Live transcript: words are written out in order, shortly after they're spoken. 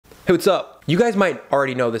Hey, what's up? You guys might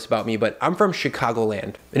already know this about me, but I'm from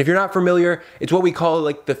Chicagoland. And if you're not familiar, it's what we call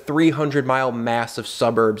like the 300-mile mass of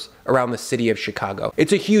suburbs around the city of Chicago.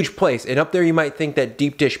 It's a huge place, and up there you might think that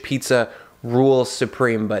deep dish pizza rules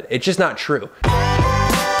supreme, but it's just not true.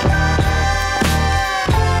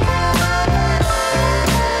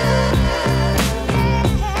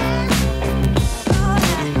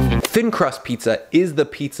 Thin crust pizza is the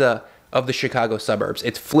pizza of the Chicago suburbs.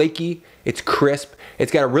 It's flaky, it's crisp,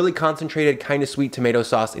 it's got a really concentrated kind of sweet tomato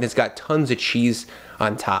sauce, and it's got tons of cheese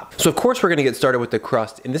on top. So of course we're gonna get started with the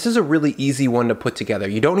crust, and this is a really easy one to put together.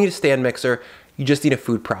 You don't need a stand mixer, you just need a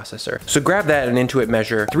food processor. So grab that and into it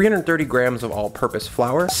measure 330 grams of all-purpose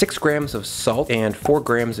flour, 6 grams of salt, and 4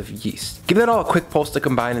 grams of yeast. Give that all a quick pulse to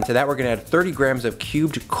combine. Into that we're gonna add 30 grams of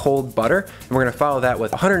cubed cold butter, and we're gonna follow that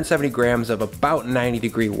with 170 grams of about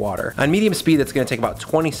 90-degree water. On medium speed, that's gonna take about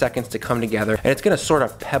 20 seconds to come together, and it's gonna sort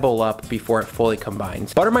of pebble up before it fully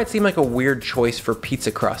combines. Butter might seem like a weird choice for pizza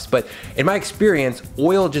crust, but in my experience,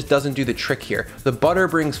 oil just doesn't do the trick here. The butter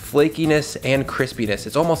brings flakiness and crispiness.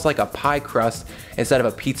 It's almost like a pie crust instead of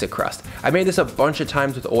a pizza crust. I made this a bunch of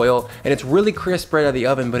times with oil, and it's really crisp right out of the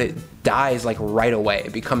oven, but it dies like right away.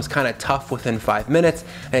 It becomes kind of tough within 5 minutes,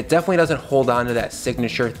 and it definitely doesn't hold on to that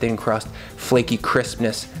signature thin crust, flaky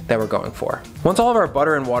crispness that we're going for. Once all of our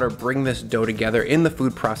butter and water bring this dough together in the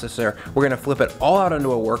food processor, we're gonna flip it all out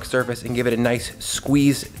onto a work surface and give it a nice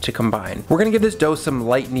squeeze to combine. We're gonna give this dough some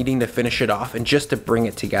light kneading to finish it off and just to bring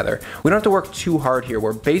it together. We don't have to work too hard here.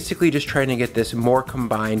 We're basically just trying to get this more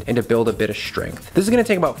combined and to build a bit of strength. This is gonna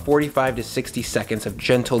take about 45 to 60 seconds of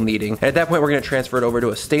gentle kneading, and at that point we're gonna transfer it over to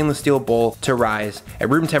a stainless steel bowl to rise at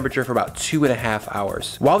room temperature for about 2.5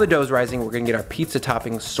 hours. While the dough is rising, we're gonna get our pizza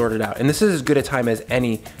toppings sorted out, and this is as good a time as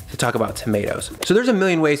any to talk about tomatoes. So there's a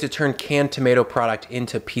million ways to turn canned tomato product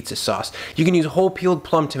into pizza sauce. You can use whole peeled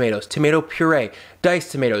plum tomatoes, tomato puree,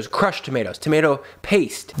 diced tomatoes, crushed tomatoes, tomato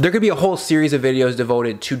paste. There could be a whole series of videos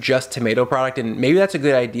devoted to just tomato product, and maybe that's a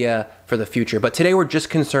good idea for the future. But today we're just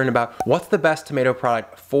concerned about what's the best tomato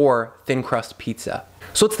product for thin crust pizza.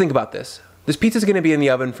 So let's think about this. This pizza is gonna be in the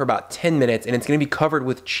oven for about 10 minutes, and it's gonna be covered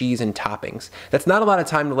with cheese and toppings. That's not a lot of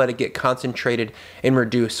time to let it get concentrated and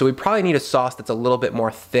reduced, so we probably need a sauce that's a little bit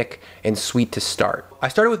more thick and sweet to start. I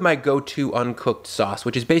started with my go-to uncooked sauce,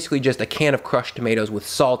 which is basically just a can of crushed tomatoes with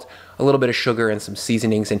salt, a little bit of sugar, and some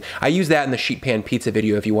seasonings, and I use that in the sheet pan pizza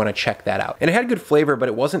video if you wanna check that out. And it had good flavor, but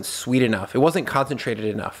it wasn't sweet enough. It wasn't concentrated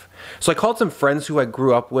enough. So I called some friends who I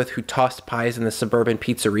grew up with who tossed pies in the suburban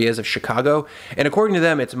pizzerias of Chicago, and according to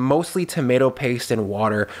them, it's mostly tomato paste and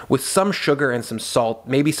water with some sugar and some salt,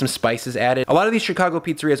 maybe some spices added. A lot of these Chicago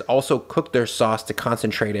pizzerias also cook their sauce to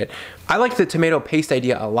concentrate it. I like the tomato paste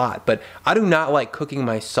idea a lot, but I do not like cooking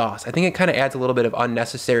my sauce. I think it kind of adds a little bit of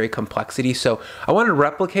unnecessary complexity, so I wanted to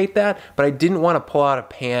replicate that, but I didn't want to pull out a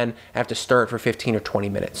pan and have to stir it for 15 or 20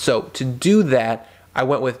 minutes. So to do that, I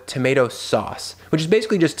went with tomato sauce, which is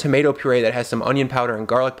basically just tomato puree that has some onion powder and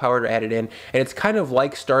garlic powder added in, and it's kind of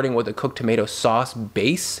like starting with a cooked tomato sauce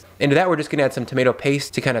base. Into that, we're just gonna add some tomato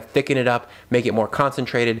paste to kind of thicken it up, make it more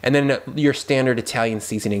concentrated, and then your standard Italian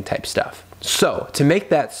seasoning type stuff. So, to make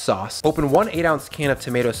that sauce, open 1 8-ounce can of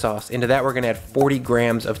tomato sauce. Into that, we're gonna add 40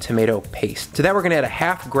 grams of tomato paste. To that, we're gonna add a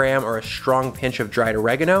 ½ gram or a strong pinch of dried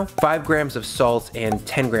oregano, 5 grams of salt, and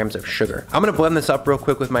 10 grams of sugar. I'm gonna blend this up real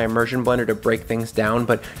quick with my immersion blender to break things down,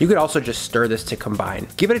 but you could also just stir this to combine.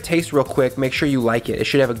 Give it a taste real quick, make sure you like it. It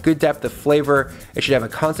should have a good depth of flavor, it should have a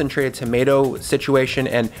concentrated tomato situation,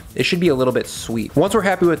 and it should be a little bit sweet. Once we're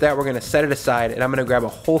happy with that, we're gonna set it aside, and I'm gonna grab a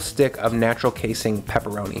whole stick of natural casing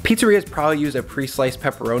pepperoni. Pizzerias probably use a pre-sliced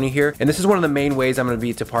pepperoni here, and this is one of the main ways I'm gonna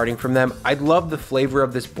be departing from them. I love the flavor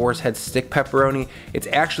of this boar's head stick pepperoni. It's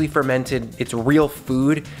actually fermented, it's real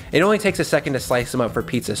food. It only takes a second to slice them up for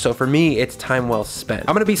pizza, so for me, it's time well spent.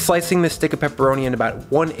 I'm gonna be slicing this stick of pepperoni in about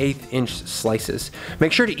 1/8 inch slices.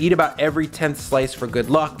 Make sure to eat about every 10th slice for good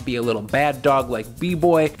luck, be a little bad dog like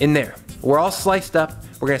B-Boy. In there, we're all sliced up.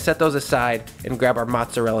 We're gonna set those aside and grab our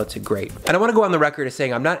mozzarella to grate. And I wanna go on the record as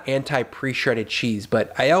saying I'm not anti pre-shredded cheese,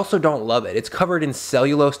 but I also don't love it. It's covered in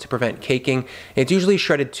cellulose to prevent caking. It's usually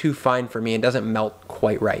shredded too fine for me and doesn't melt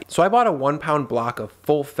quite right. So I bought a 1-pound block of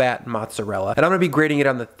full fat mozzarella, and I'm gonna be grating it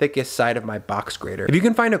on the thickest side of my box grater. If you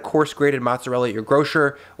can find a coarse grated mozzarella at your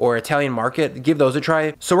grocer or Italian market, give those a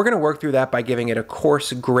try. So we're gonna work through that by giving it a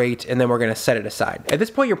coarse grate, and then we're gonna set it aside. At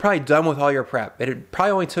this point, you're probably done with all your prep. It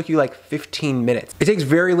probably only took you like 15 minutes. It takes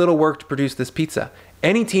very little work to produce this pizza.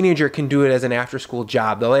 Any teenager can do it as an after-school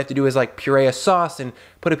job. All they have to do is like puree a sauce and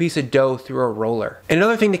put a piece of dough through a roller. And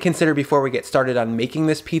another thing to consider before we get started on making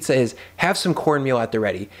this pizza is have some cornmeal at the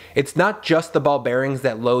ready. It's not just the ball bearings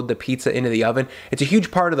that load the pizza into the oven. It's a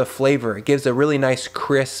huge part of the flavor. It gives a really nice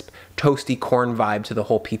crisp, toasty corn vibe to the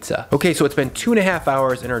whole pizza. Okay, so it's been 2.5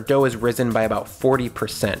 hours and our dough has risen by about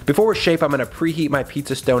 40%. Before we shape, I'm gonna preheat my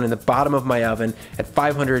pizza stone in the bottom of my oven at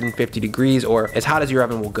 550 degrees, or as hot as your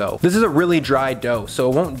oven will go. This is a really dry dough,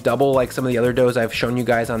 so it won't double like some of the other doughs I've shown you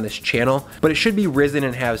guys on this channel, but it should be risen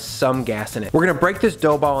and have some gas in it. We're gonna break this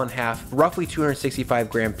dough ball in half, roughly 265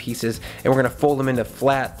 gram pieces, and we're gonna fold them into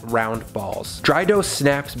flat, round balls. Dry dough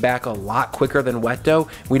snaps back a lot quicker than wet dough.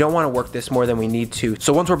 We don't wanna work this more than we need to,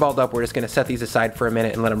 so once we're balled up, we're just gonna set these aside for a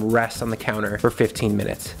minute and let them rest on the counter for 15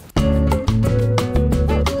 minutes.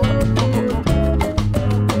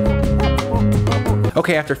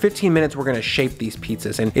 Okay, after 15 minutes, we're gonna shape these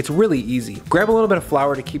pizzas, and it's really easy. Grab a little bit of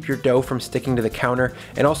flour to keep your dough from sticking to the counter,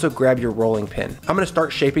 and also grab your rolling pin. I'm gonna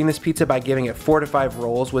start shaping this pizza by giving it 4 to 5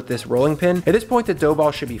 rolls with this rolling pin. At this point, the dough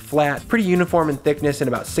ball should be flat, pretty uniform in thickness, and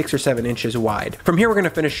about 6 or 7 inches wide. From here, we're gonna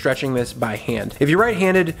finish stretching this by hand. If you're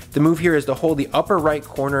right-handed, the move here is to hold the upper right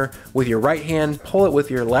corner with your right hand, pull it with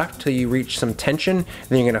your left till you reach some tension,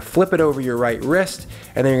 then you're gonna flip it over your right wrist,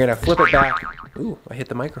 and then you're gonna flip it back. Ooh, I hit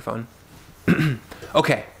the microphone.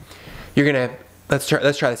 Okay, you're gonna, let's try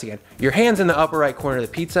this again. Your hand's in the upper right corner of the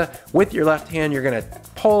pizza. With your left hand, you're gonna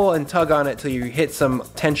pull and tug on it till you hit some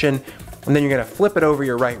tension, and then you're gonna flip it over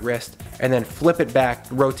your right wrist and then flip it back,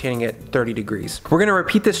 rotating it 30 degrees. We're gonna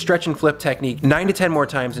repeat this stretch and flip technique 9 to 10 more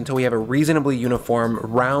times until we have a reasonably uniform,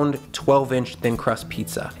 round, 12-inch thin crust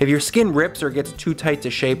pizza. If your skin rips or gets too tight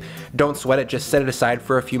to shape, don't sweat it, just set it aside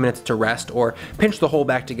for a few minutes to rest, or pinch the whole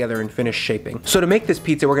back together and finish shaping. So to make this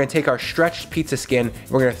pizza, we're gonna take our stretched pizza skin,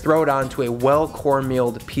 and we're gonna throw it onto a well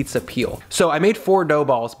cornmealed pizza peel. So I made 4 dough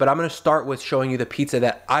balls, but I'm gonna start with showing you the pizza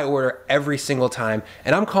that I order every single time,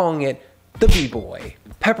 and I'm calling it the B-Boy.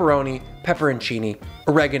 Pepperoni, pepperoncini,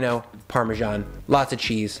 oregano, parmesan, lots of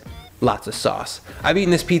cheese, lots of sauce. I've eaten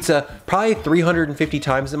this pizza probably 350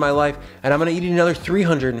 times in my life, and I'm gonna eat it another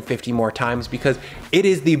 350 more times because it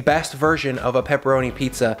is the best version of a pepperoni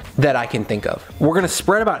pizza that I can think of. We're gonna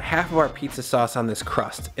spread about half of our pizza sauce on this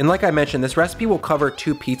crust. And like I mentioned, this recipe will cover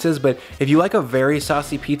 2 pizzas, but if you like a very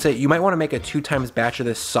saucy pizza, you might wanna make a 2 times batch of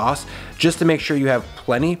this sauce just to make sure you have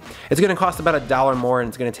plenty. It's gonna cost about $1 more, and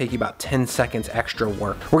it's gonna take you about 10 seconds extra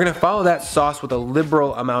work. We're gonna follow that sauce with a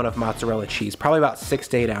liberal amount of mozzarella cheese, probably about 6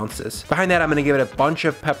 to 8 ounces. Behind that, I'm gonna give it a bunch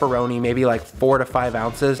of pepperoni, maybe like 4 to 5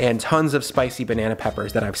 ounces, and tons of spicy banana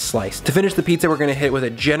peppers that I've sliced. To finish the pizza, we're gonna hit it with a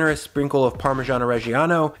generous sprinkle of Parmesan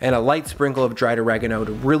Reggiano and a light sprinkle of dried oregano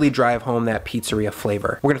to really drive home that pizzeria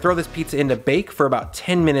flavor. We're gonna throw this pizza into bake for about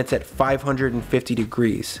 10 minutes at 550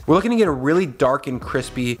 degrees. We're looking to get a really dark and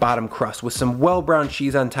crispy bottom crust with some well-browned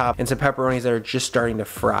cheese on top and some pepperonis that are just starting to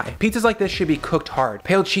fry. Pizzas like this should be cooked hard.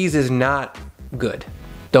 Pale cheese is not good.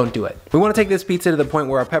 Don't do it. We want to take this pizza to the point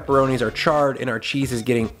where our pepperonis are charred and our cheese is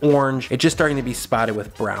getting orange. It's just starting to be spotted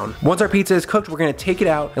with brown. Once our pizza is cooked, we're gonna take it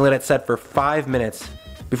out and let it set for 5 minutes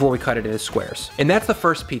before we cut it into squares. And that's the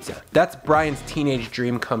first pizza. That's Brian's teenage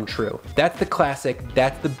dream come true. That's the classic,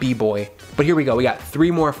 that's the B-Boy. But here we go, we got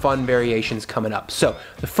 3 more fun variations coming up. So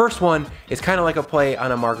the first one is kind of like a play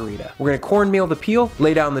on a margarita. We're gonna cornmeal the peel,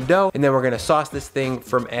 lay down the dough, and then we're gonna sauce this thing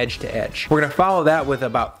from edge to edge. We're gonna follow that with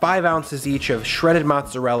about 5 ounces each of shredded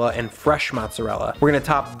mozzarella and fresh mozzarella. We're gonna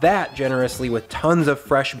top that generously with tons of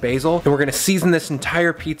fresh basil, and we're gonna season this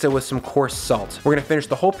entire pizza with some coarse salt. We're gonna finish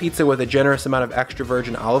the whole pizza with a generous amount of extra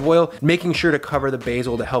virgin olive oil, making sure to cover the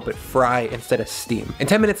basil to help it fry instead of steam. And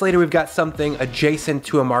 10 minutes later, we've got something adjacent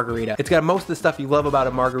to a margarita. It's got most of the stuff you love about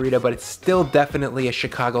a margarita, but it's still definitely a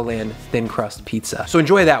Chicagoland thin crust pizza. So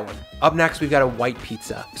enjoy that one. Up next, we've got a white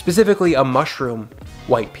pizza, specifically a mushroom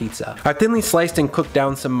white pizza. I've thinly sliced and cooked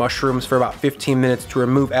down some mushrooms for about 15 minutes to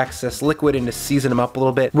remove excess liquid and to season them up a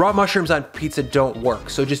little bit. Raw mushrooms on pizza don't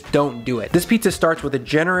work, so just don't do it. This pizza starts with a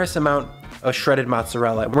generous amount of shredded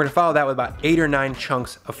mozzarella. We're gonna follow that with about 8 or 9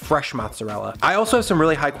 chunks of fresh mozzarella. I also have some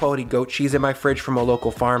really high quality goat cheese in my fridge from a local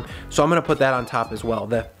farm, so I'm gonna put that on top as well.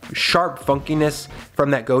 The sharp funkiness from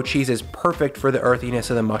that goat cheese is perfect for the earthiness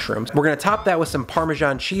of the mushrooms. We're gonna top that with some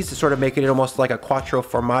Parmesan cheese to sort of make it almost like a quattro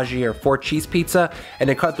formaggi or 4 cheese pizza, and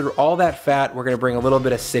to cut through all that fat, we're gonna bring a little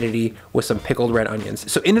bit of acidity with some pickled red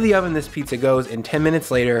onions. So into the oven this pizza goes, and 10 minutes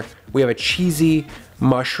later, we have a cheesy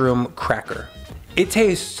mushroom cracker. It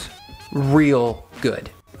tastes real good.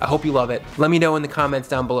 I hope you love it. Let me know in the comments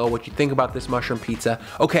down below what you think about this mushroom pizza.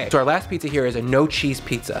 Okay, so our last pizza here is a no cheese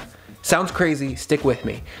pizza. Sounds crazy, stick with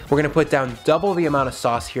me. We're gonna put down double the amount of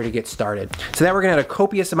sauce here to get started. So that we're gonna add a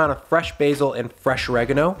copious amount of fresh basil and fresh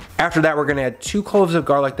oregano. After that, we're gonna add 2 cloves of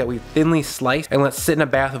garlic that we've thinly sliced and let sit in a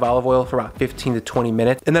bath of olive oil for about 15 to 20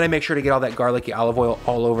 minutes. And then I make sure to get all that garlicky olive oil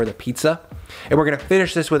all over the pizza. And we're gonna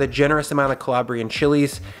finish this with a generous amount of Calabrian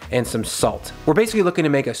chilies and some salt. We're basically looking to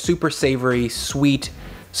make a super savory, sweet,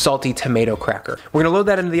 salty tomato cracker. We're gonna load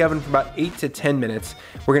that into the oven for about 8 to 10 minutes.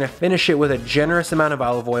 We're gonna finish it with a generous amount of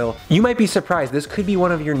olive oil. You might be surprised, this could be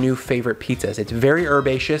one of your new favorite pizzas. It's very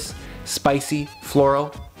herbaceous, spicy,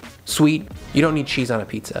 floral, sweet. You don't need cheese on a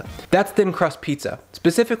pizza. That's thin crust pizza,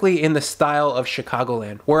 specifically in the style of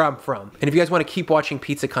Chicagoland, where I'm from. And if you guys wanna keep watching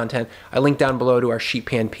pizza content, I link down below to our sheet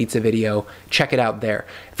pan pizza video. Check it out there.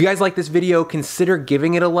 If you guys like this video, consider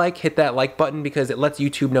giving it a like. Hit that like button because it lets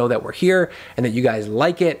YouTube know that we're here and that you guys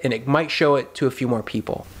like it, and it might show it to a few more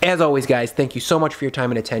people. As always, guys, thank you so much for your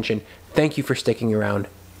time and attention. Thank you for sticking around,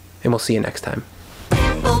 and we'll see you next time.